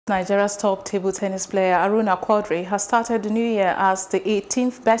Nigeria's top table tennis player Aruna Quadri has started the new year as the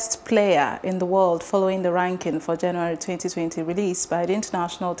 18th best player in the world following the ranking for January 2020 released by the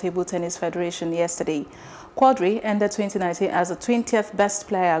International Table Tennis Federation yesterday. Quadri ended 2019 as the 20th best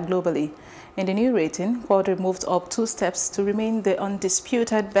player globally. In the new rating, Quadri moved up 2 steps to remain the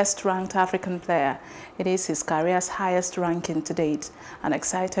undisputed best-ranked African player. It is his career's highest ranking to date. An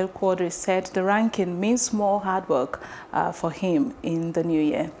excited Quadri said the ranking means more hard work for him in the new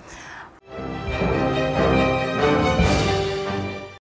year.